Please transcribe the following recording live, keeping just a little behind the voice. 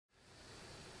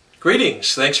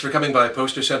Greetings! Thanks for coming by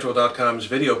PosterCentral.com's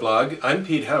video blog. I'm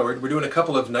Pete Howard. We're doing a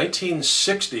couple of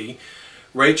 1960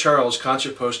 Ray Charles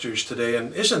concert posters today,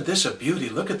 and isn't this a beauty?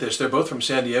 Look at this. They're both from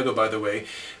San Diego, by the way.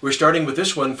 We're starting with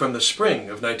this one from the spring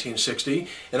of 1960,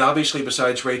 and obviously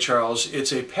besides Ray Charles,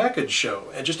 it's a package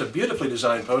show, and just a beautifully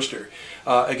designed poster.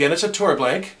 Again, it's a tour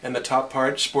blank, and the top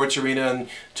part, Sports Arena on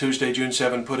Tuesday, June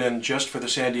 7, put in just for the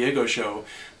San Diego show.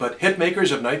 But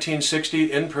Hitmakers of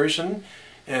 1960 in person,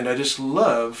 and I just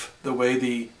love the way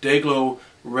the Day-Glo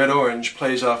red-orange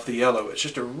plays off the yellow. It's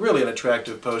just a really an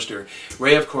attractive poster.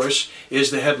 Ray, of course,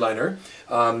 is the headliner,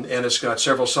 and it's got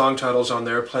several song titles on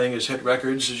there playing his hit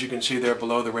records, as you can see there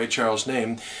below the Ray Charles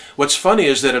name. What's funny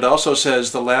is that it also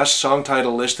says the last song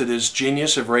title listed is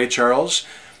Genius of Ray Charles.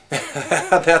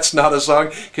 That's not a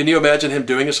song. Can you imagine him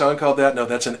doing a song called that? No,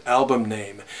 that's an album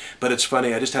name. But it's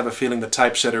funny, I just have a feeling the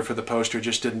typesetter for the poster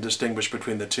just didn't distinguish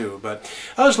between the two. But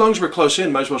as long as we're close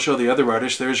in, might as well show the other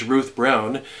artist. There's Ruth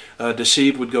Brown.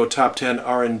 Deceived would go top 10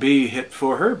 R&B hit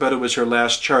for her, but it was her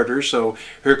last charter, so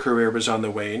her career was on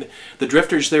the wane. The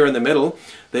Drifters there in the middle,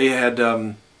 they had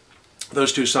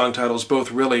those two song titles,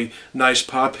 both really nice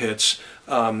pop hits.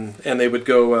 And they would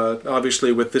go,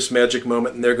 obviously, with This Magic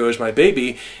Moment and There Goes My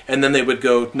Baby, and then they would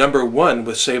go #1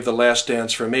 with Save the Last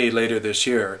Dance for Me later this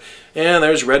year. And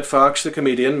there's Redd Foxx, the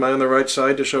comedian. Am I on the right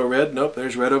side to show Red? Nope,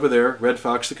 there's Red over there. Redd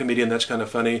Foxx, the comedian, that's kind of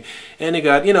funny. And you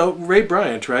got, you know, Ray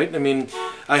Bryant, right? I mean,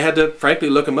 I had to, frankly,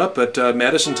 look him up, but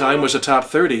Madison Time was a top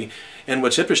 30. And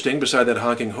what's interesting, beside that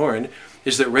honking horn,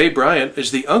 is that Ray Bryant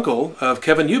is the uncle of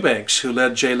Kevin Eubanks, who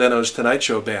led Jay Leno's Tonight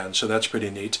Show band, so that's pretty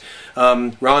neat.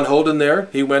 Ron Holden there,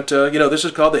 he went, you know, this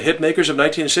is called the Hitmakers of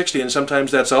 1960, and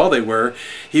sometimes that's all they were.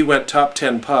 He went top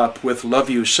 10 pop with Love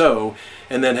You So,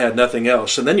 and then had nothing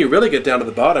else. And then you really get down to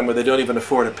the bottom where they don't even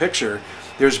afford a picture.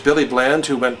 There's Billy Bland,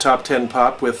 who went top 10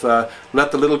 pop with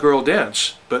Let the Little Girl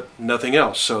Dance, but nothing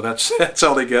else, so that's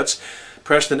all he gets.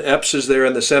 Preston Epps is there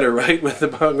in the center, right, with the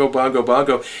Bongo, Bongo,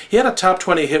 Bongo. He had a top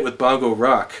 20 hit with Bongo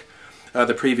Rock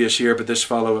the previous year, but this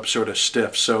follow-up sort of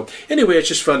stiff. So anyway, it's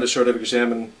just fun to sort of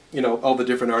examine, you know, all the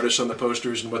different artists on the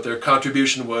posters and what their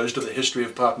contribution was to the history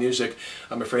of pop music.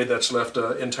 I'm afraid that's left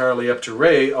entirely up to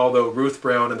Ray, although Ruth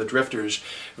Brown and the Drifters,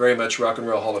 very much Rock and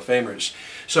Roll Hall of Famers.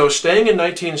 So staying in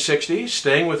 1960,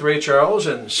 staying with Ray Charles,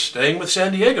 and staying with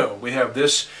San Diego, we have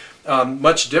this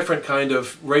much different kind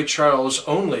of Ray Charles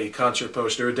only concert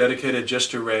poster dedicated just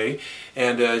to Ray,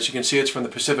 and as you can see, it's from the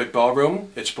Pacific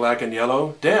Ballroom. It's black and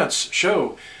yellow dance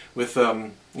show with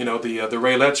you know, the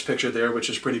Raylettes picture there, which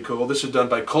is pretty cool. This is done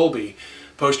by Colby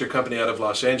Poster Company out of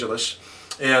Los Angeles.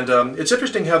 And it's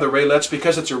interesting how the Raylettes,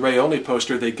 because it's a Ray only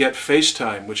poster, they get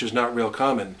FaceTime, which is not real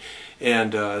common.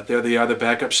 And there they are, the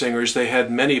backup singers. They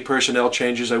had many personnel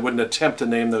changes. I wouldn't attempt to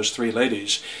name those three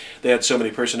ladies. They had so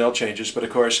many personnel changes. But of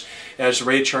course, as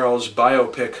Ray Charles'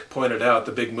 biopic pointed out,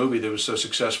 the big movie that was so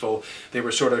successful, they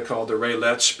were sort of called the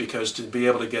Raylettes, because to be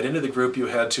able to get into the group, you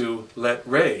had to let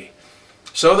Ray.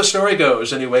 So the story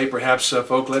goes, anyway, perhaps a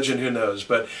folk legend, who knows.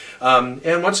 But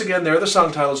and once again, there are the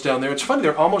song titles down there. It's funny,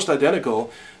 they're almost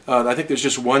identical. I think there's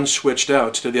just one switched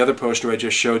out to the other poster I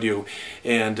just showed you.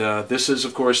 And this is,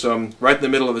 of course, right in the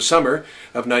middle of the summer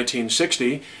of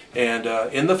 1960. And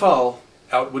in the fall,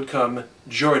 out would come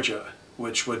Georgia,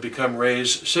 which would become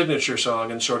Ray's signature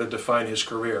song and sort of define his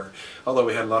career. Although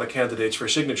we had a lot of candidates for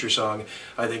signature song,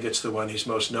 I think it's the one he's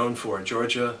most known for,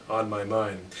 Georgia on My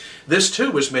Mind. This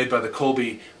too was made by the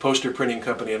Colby Poster Printing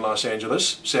Company in Los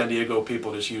Angeles. San Diego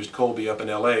people just used Colby up in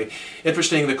LA.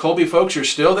 Interesting, the Colby folks are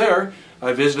still there.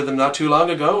 I visited them not too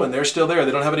long ago, and they're still there.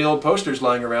 They don't have any old posters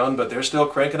lying around, but they're still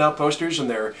cranking out posters, and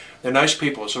they're nice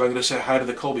people. So I'm going to say hi to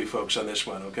the Colby folks on this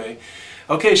one, okay?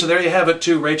 Okay, so there you have it,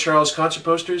 two Ray Charles concert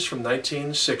posters from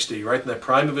 1960, right in the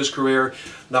prime of his career,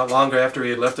 not long after he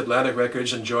had left Atlantic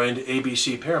Records and joined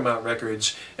ABC Paramount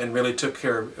Records, and really took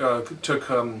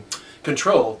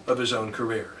control of his own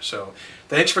career. So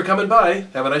thanks for coming by.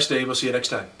 Have a nice day. We'll see you next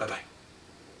time. Bye-bye.